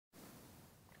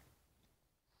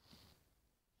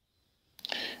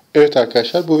Evet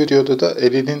arkadaşlar, bu videoda da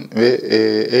ln'in ve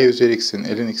e üzeri x'in,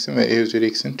 lnx'in ve e üzeri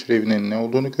x'in türevinin ne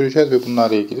olduğunu göreceğiz ve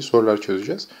bunlarla ilgili sorular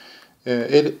çözeceğiz.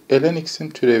 lnx'in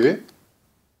türevi,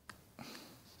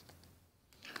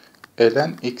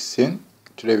 lnx'in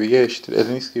türevi y eşittir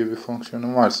lnx gibi bir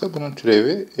fonksiyonun varsa bunun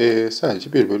türevi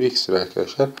sadece 1 bölü x'tir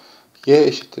arkadaşlar. Y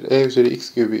eşittir e üzeri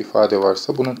x gibi bir ifade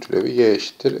varsa bunun türevi y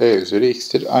eşittir e üzeri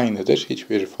x'tir. Aynıdır.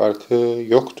 Hiçbir farkı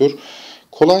yoktur.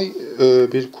 Kolay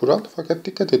bir kural fakat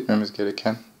dikkat etmemiz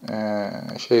gereken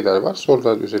şeyler var.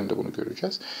 Sorular üzerinde bunu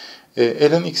göreceğiz.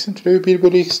 lnx'in türevi 1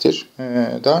 bölü x'tir.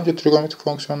 Daha önce trigonometrik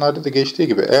fonksiyonlarda da geçtiği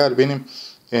gibi eğer benim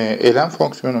ln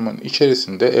fonksiyonumun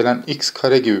içerisinde ln x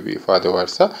kare gibi bir ifade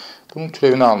varsa bunun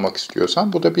türevini almak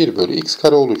istiyorsam bu da 1 bölü x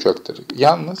kare olacaktır.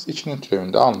 Yalnız içinin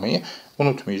türevini de almayı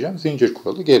unutmayacağım. Zincir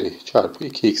kuralı geri çarpı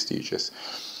 2x diyeceğiz.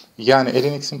 Yani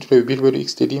lnx'in türevi 1 bölü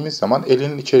x dediğimiz zaman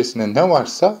ln'in içerisinde ne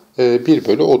varsa 1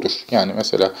 bölü odur. Yani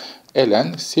mesela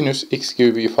ln sinüs x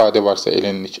gibi bir ifade varsa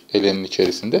ln'in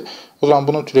içerisinde o zaman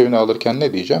bunun türevini alırken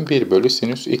ne diyeceğim? 1 bölü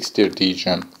sinüs x'tir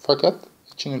diyeceğim. Fakat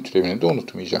içinin türevini de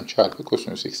unutmayacağım. Çarpı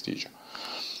kosinüs x diyeceğim.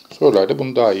 Sorularda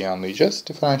bunu daha iyi anlayacağız.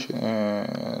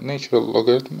 Natural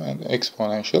logarithm and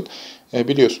exponential.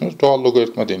 Biliyorsunuz doğal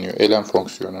logaritma deniyor ln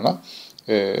fonksiyonuna.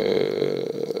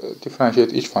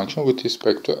 Differentiate each function with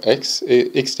respect to x.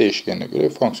 X değişkenine göre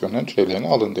fonksiyonların türevlerini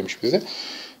alın demiş bize.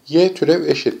 Y türev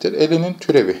eşittir. Ln'in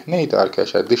türevi neydi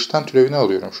arkadaşlar? Dıştan türevini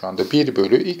alıyorum şu anda. 1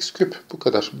 bölü x küp. Bu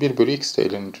kadar. 1 bölü x de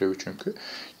ln'in türevi çünkü.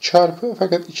 Çarpı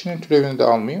fakat içinin türevini de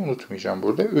almayı unutmayacağım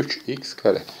burada. 3x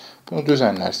kare. Bunu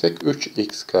düzenlersek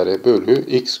 3x kare bölü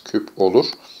x küp olur.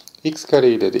 X kare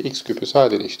ile de x küpü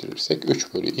sadeleştirirsek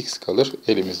 3 bölü x kalır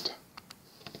elimizde.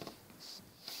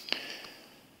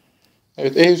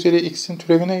 Evet, e üzeri x'in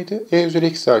türevi neydi? E üzeri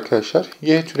x arkadaşlar.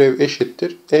 Y türev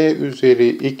eşittir. E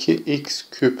üzeri 2x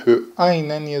küpü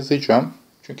aynen yazacağım.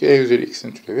 Çünkü e üzeri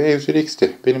x'in türevi e üzeri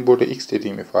x'ti. Benim burada x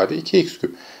dediğim ifade 2x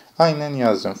küp. Aynen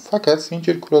yazdım. Fakat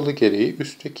zincir kuralı gereği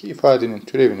üstteki ifadenin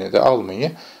türevini de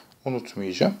almayı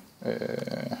unutmayacağım.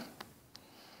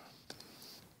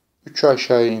 3'ü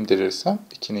aşağıya indirirsem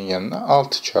 2'nin yanına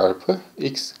 6 çarpı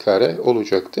x kare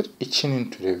olacaktır.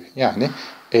 İçinin türevi. Yani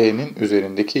e'nin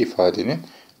üzerindeki ifadenin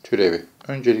türevi.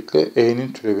 Öncelikle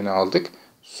e'nin türevini aldık.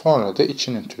 Sonra da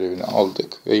içinin türevini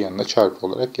aldık ve yanına çarpı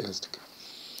olarak yazdık.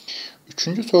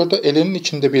 Üçüncü soruda ln'in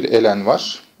içinde bir ln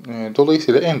var.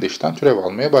 Dolayısıyla en dıştan türev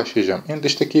almaya başlayacağım. En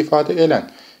dıştaki ifade ln.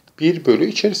 1 bölü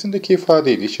içerisindeki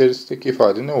ifadeydi. İçerisindeki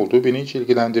ifade ne olduğu beni hiç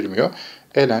ilgilendirmiyor.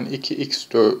 ln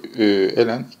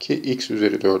 2x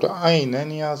üzeri 4'ü aynen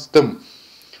yazdım.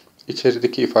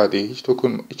 İçerideki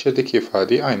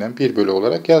ifadeyi aynen 1 bölü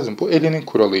olarak yazdım. Bu ln'in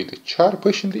kuralıydı.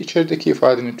 Çarpı şimdi içerideki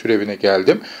ifadenin türevine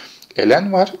geldim.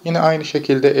 ln var. Yine aynı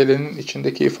şekilde ln'in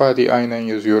içindeki ifadeyi aynen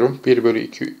yazıyorum. 1 bölü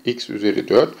 2x üzeri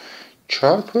 4.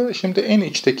 Çarpı şimdi en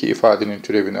içteki ifadenin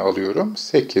türevini alıyorum.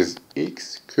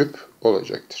 8x küp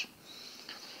olacaktır.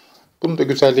 Bunu da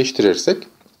güzelleştirirsek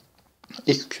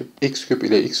x küp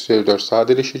ile x üzeri 4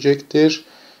 sadeleşecektir.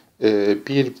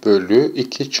 1 bölü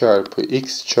 2 çarpı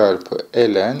x çarpı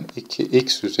ln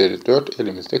 2x üzeri 4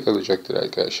 elimizde kalacaktır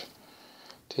arkadaşlar.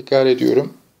 Tekrar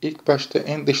ediyorum. İlk başta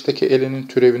en dıştaki ln'in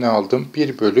türevini aldım.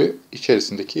 1 bölü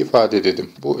içerisindeki ifade dedim.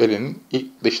 Bu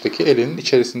dıştaki ln'in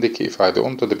içerisindeki ifade.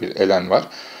 Onda da bir ln var.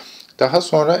 Daha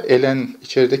sonra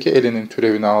içerideki ln'in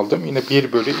türevini aldım. Yine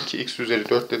 1 bölü 2x üzeri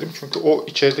 4 dedim. Çünkü o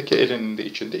içerideki ln'in de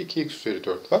içinde 2x üzeri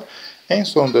 4 var. En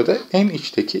sonunda da en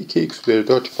içteki 2x üzeri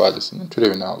 4 ifadesinin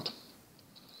türevini aldım.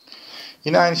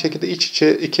 Yine aynı şekilde iç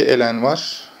içe 2 ln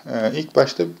var. İlk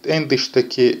başta en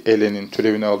dıştaki ln'in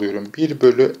türevini alıyorum. 1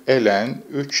 bölü ln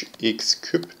 3x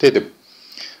küp dedim.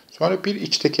 Sonra bir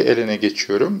içteki ln'e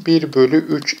geçiyorum. 1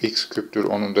 bölü 3x küptür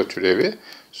onun da türevi.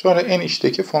 Sonra en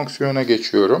içteki fonksiyona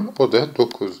geçiyorum. O da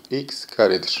 9x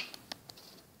karedir.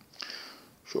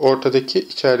 Şu ortadaki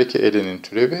içerideki ln'in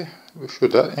türevi.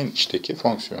 Şu da en içteki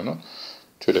fonksiyonun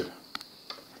türevi.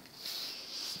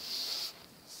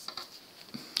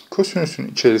 Kosinüsün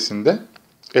içerisinde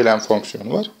ln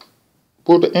fonksiyonu var.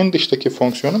 Burada en dıştaki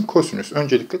fonksiyonum kosinüs.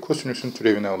 Öncelikle kosinüsün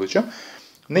türevini alacağım.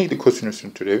 Neydi kosinüsün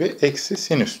türevi? Eksi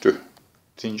sinüstü.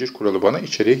 Zincir kuralı bana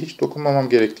içeriye hiç dokunmamam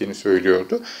gerektiğini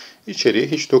söylüyordu. İçeriye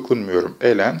hiç dokunmuyorum.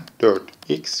 ln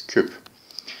 4x küp.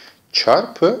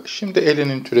 Çarpı, şimdi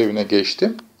ln'in türevine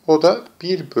geçtim. O da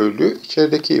 1 bölü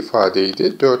içerideki ifadeydi.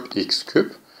 4x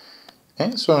küp.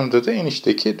 En sonunda da en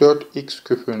içteki 4x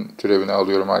küpün türevini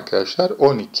alıyorum arkadaşlar.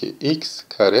 12x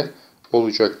kare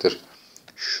olacaktır.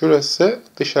 Şurası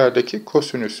dışarıdaki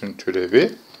kosinüsün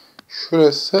türevi.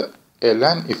 Şurası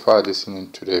ln ifadesinin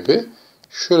türevi.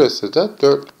 Şurası da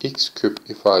 4x küp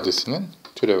ifadesinin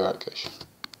türevi arkadaşlar.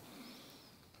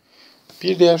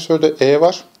 Bir diğer soruda e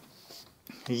var.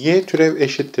 Y türev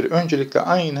eşittir. Öncelikle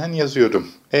aynen yazıyordum.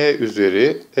 E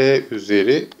üzeri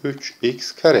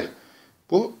 3x kare.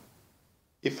 Bu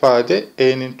ifade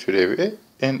e'nin türevi,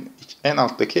 en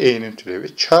alttaki e'nin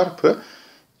türevi çarpı.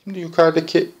 Şimdi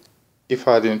yukarıdaki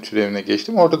ifadenin türevine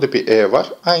geçtim. Orada da bir e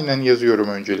var. Aynen yazıyorum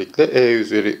öncelikle. E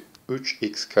üzeri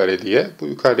 3x kare diye. Bu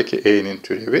yukarıdaki e'nin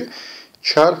türevi.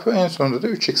 Çarpı en sonunda da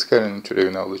 3x karenin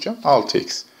türevini alacağım.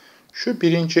 6x. Şu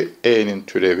birinci e'nin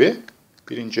türevi.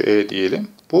 Birinci e diyelim.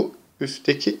 Bu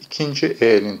üstteki ikinci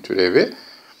e'nin türevi.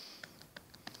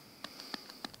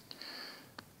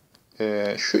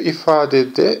 Şu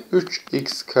ifadede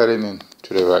 3x karenin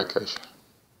türevi arkadaşlar.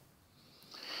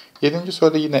 7.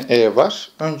 soruda yine e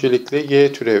var. Öncelikle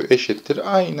y türev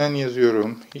eşittir. Aynen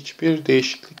yazıyorum. Hiçbir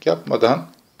değişiklik yapmadan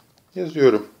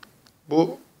yazıyorum.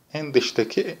 Bu en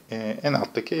dıştaki, en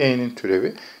alttaki e'nin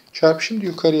türevi. Çarpı, şimdi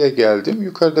yukarıya geldim.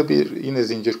 Yukarıda bir yine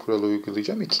zincir kuralı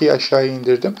uygulayacağım. 2'yi aşağıya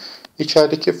indirdim.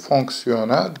 İçerideki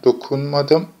fonksiyona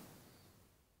dokunmadım.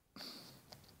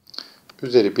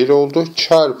 Üzeri 1 oldu.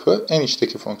 Çarpı en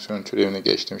içteki fonksiyonun türevine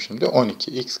geçtim şimdi.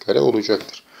 12x kare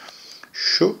olacaktır.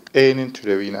 Şu e'nin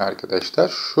türevi yine arkadaşlar.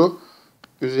 Şu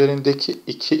üzerindeki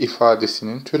 2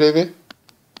 ifadesinin türevi.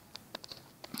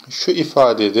 Şu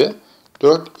ifadede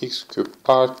 4x küp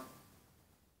art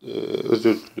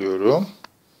özür diliyorum.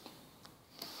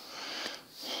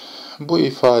 Bu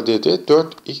ifadede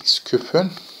 4x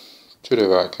küpün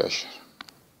türevi arkadaşlar.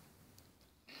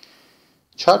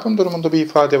 Çarpım durumunda bir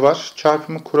ifade var.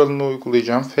 Çarpımı kuralını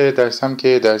uygulayacağım. F dersem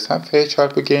G dersem. F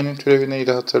çarpı G'nin türevi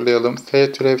neydi hatırlayalım.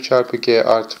 F türev çarpı G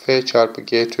artı F çarpı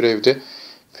G türevdi.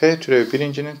 F türev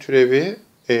birincinin türevi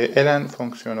ln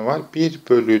fonksiyonu var. 1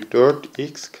 bölü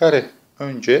 4x kare.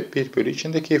 Önce 1 bölü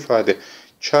içindeki ifade.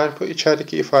 Çarpı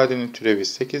içerideki ifadenin türevi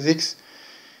 8x.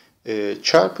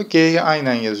 Çarpı G'yi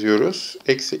aynen yazıyoruz.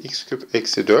 Eksi x küp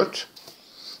eksi 4.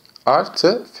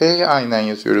 Artı F'yi aynen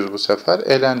yazıyoruz bu sefer.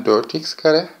 Ln 4x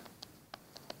kare.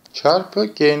 Çarpı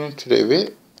G'nin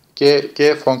türevi.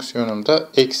 G fonksiyonunda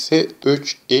eksi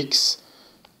 3x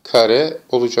kare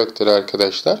olacaktır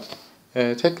arkadaşlar.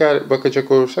 Tekrar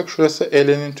bakacak olursak şurası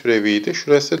ln'in türeviydi.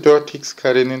 Şurası 4x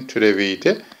karenin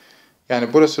türeviydi.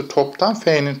 Yani burası toptan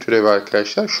F'nin türevi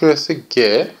arkadaşlar. Şurası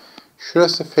G.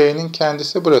 Şurası F'nin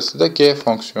kendisi. Burası da G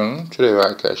fonksiyonunun türevi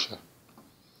arkadaşlar.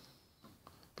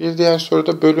 Bir diğer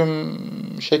soruda bölüm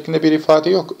şeklinde bir ifade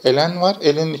yok. Ln var.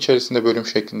 Ln'in içerisinde bölüm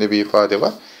şeklinde bir ifade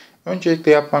var.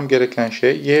 Öncelikle yapmam gereken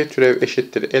şey y türev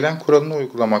eşittir. Ln kuralını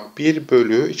uygulamak. 1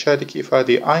 bölü içerideki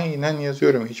ifadeyi aynen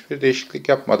yazıyorum. Hiçbir değişiklik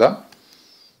yapmadan.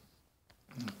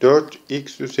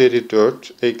 4x üzeri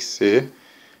 4 eksi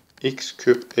x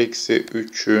küp eksi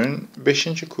 3'ün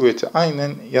 5. kuvveti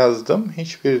aynen yazdım.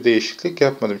 Hiçbir değişiklik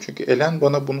yapmadım. Çünkü ln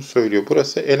bana bunu söylüyor.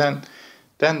 Burası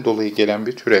ln'den dolayı gelen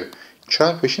bir türev.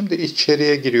 Çarpı, şimdi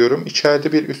içeriye giriyorum.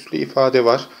 İçeride bir üslü ifade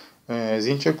var.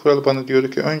 Zincir kuralı bana diyordu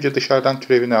ki önce dışarıdan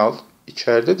türevini al.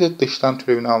 İçeride de dıştan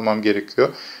türevini almam gerekiyor.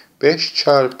 5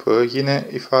 çarpı yine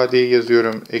ifadeyi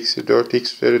yazıyorum. Eksi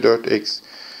 4x üzeri 4x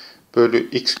bölü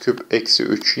x küp eksi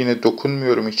 3. Yine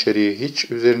dokunmuyorum içeriye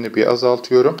hiç. Üzerini bir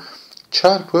azaltıyorum.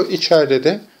 Çarpı içeride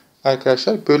de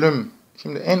arkadaşlar bölüm.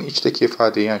 Şimdi en içteki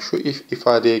ifadeye, yani şu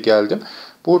ifadeye geldim.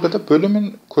 Burada da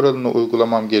bölümün kuralını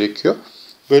uygulamam gerekiyor.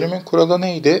 Bölümün kuralı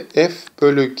neydi? F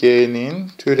bölü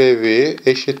G'nin türevi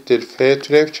eşittir F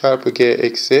türev çarpı G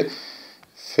eksi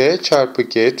F çarpı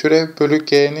G türev bölü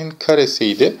G'nin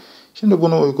karesiydi. Şimdi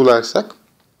bunu uygularsak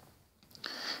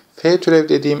F türev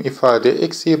dediğim ifade,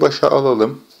 eksiği başa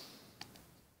alalım.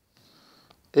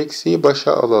 Eksiği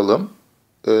başa alalım.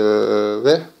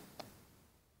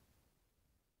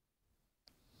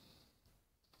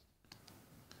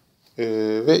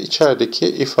 Ve içerideki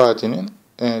ifadenin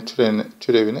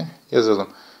türevini yazalım.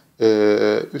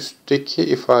 Üstteki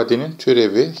ifadenin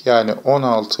türevi, yani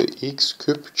 16x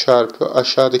küp çarpı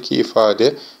aşağıdaki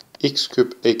ifade x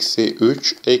küp eksi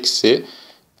 3 eksi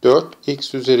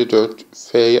 4x üzeri 4.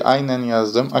 F'yi aynen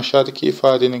yazdım. Aşağıdaki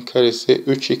ifadenin karesi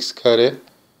 3x kare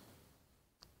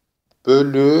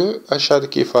bölü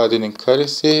aşağıdaki ifadenin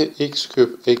karesi x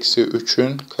küp eksi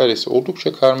 3'ün karesi.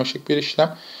 Oldukça karmaşık bir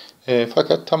işlem.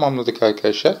 Fakat tamamladık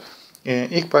arkadaşlar.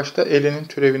 İlk başta ln'in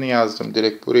türevini yazdım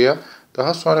direkt buraya.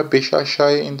 Daha sonra 5'i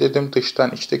aşağıya indirdim.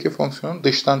 Dıştan içteki fonksiyonun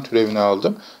dıştan türevini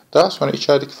aldım. Daha sonra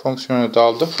içerideki fonksiyona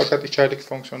daldım. Fakat içerideki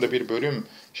fonksiyonda bir bölüm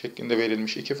şeklinde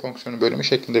verilmiş. İki fonksiyonun bölümü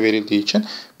şeklinde verildiği için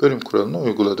bölüm kuralını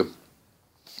uyguladım.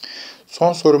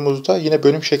 Son sorumuzda yine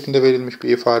bölüm şeklinde verilmiş bir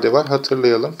ifade var.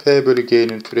 Hatırlayalım. F bölü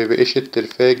G'nin türevi eşittir.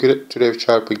 F türev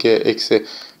çarpı G eksi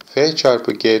F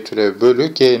çarpı G türev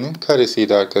bölü G'nin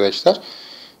karesiydi arkadaşlar.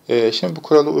 Şimdi bu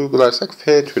kuralı uygularsak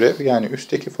F türev, yani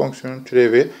üstteki fonksiyonun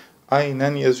türevi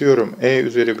aynen yazıyorum. E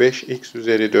üzeri 5 x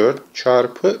üzeri 4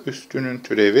 çarpı üstünün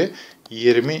türevi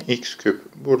 20x küp.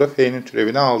 Burada f'nin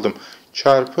türevini aldım.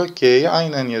 Çarpı g'yi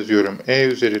aynen yazıyorum. E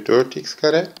üzeri 4x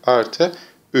kare artı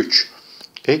 3.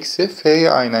 Eksi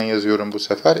f'yi aynen yazıyorum bu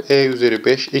sefer. E üzeri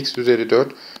 5 x üzeri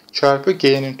 4 çarpı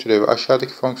g'nin türevi.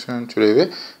 Aşağıdaki fonksiyonun türevi.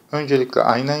 Öncelikle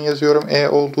aynen yazıyorum. E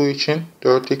olduğu için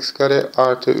 4x kare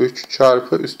artı 3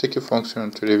 çarpı üstteki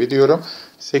fonksiyonun türevi diyorum.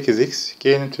 8x.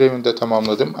 G'nin türevini de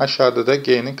tamamladım. Aşağıda da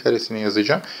g'nin karesini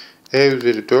yazacağım. E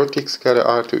üzeri 4x kare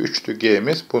artı 3'tü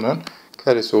g'miz. Bunun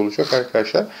karesi olacak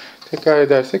arkadaşlar. Tekrar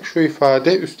edersek şu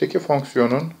ifade üstteki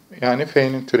fonksiyonun yani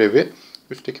f'nin türevi.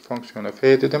 Üstteki fonksiyona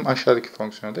f dedim. Aşağıdaki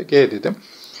fonksiyona da g dedim.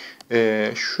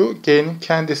 Şu g'nin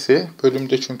kendisi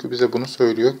bölümde çünkü bize bunu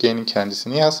söylüyor. G'nin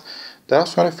kendisini yaz. Daha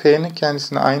sonra f'nin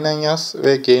kendisini aynen yaz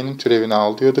ve g'nin türevini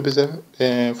al diyordu bize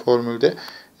formülde.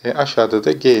 Aşağıda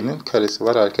da g'nin karesi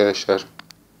var arkadaşlar.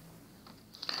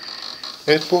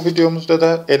 Evet, bu videomuzda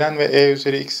da ln ve e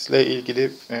üzeri x ile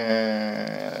ilgili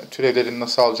türevlerini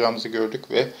nasıl alacağımızı gördük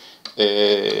ve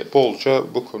bolca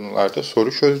bu konularda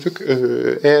soru çözdük.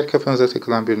 Eğer kafanıza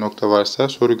takılan bir nokta varsa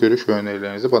soru, görüş ve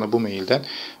önerilerinizi bana bu mailden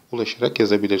ulaşarak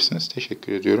yazabilirsiniz.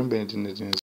 Teşekkür ediyorum beni dinlediğiniz için.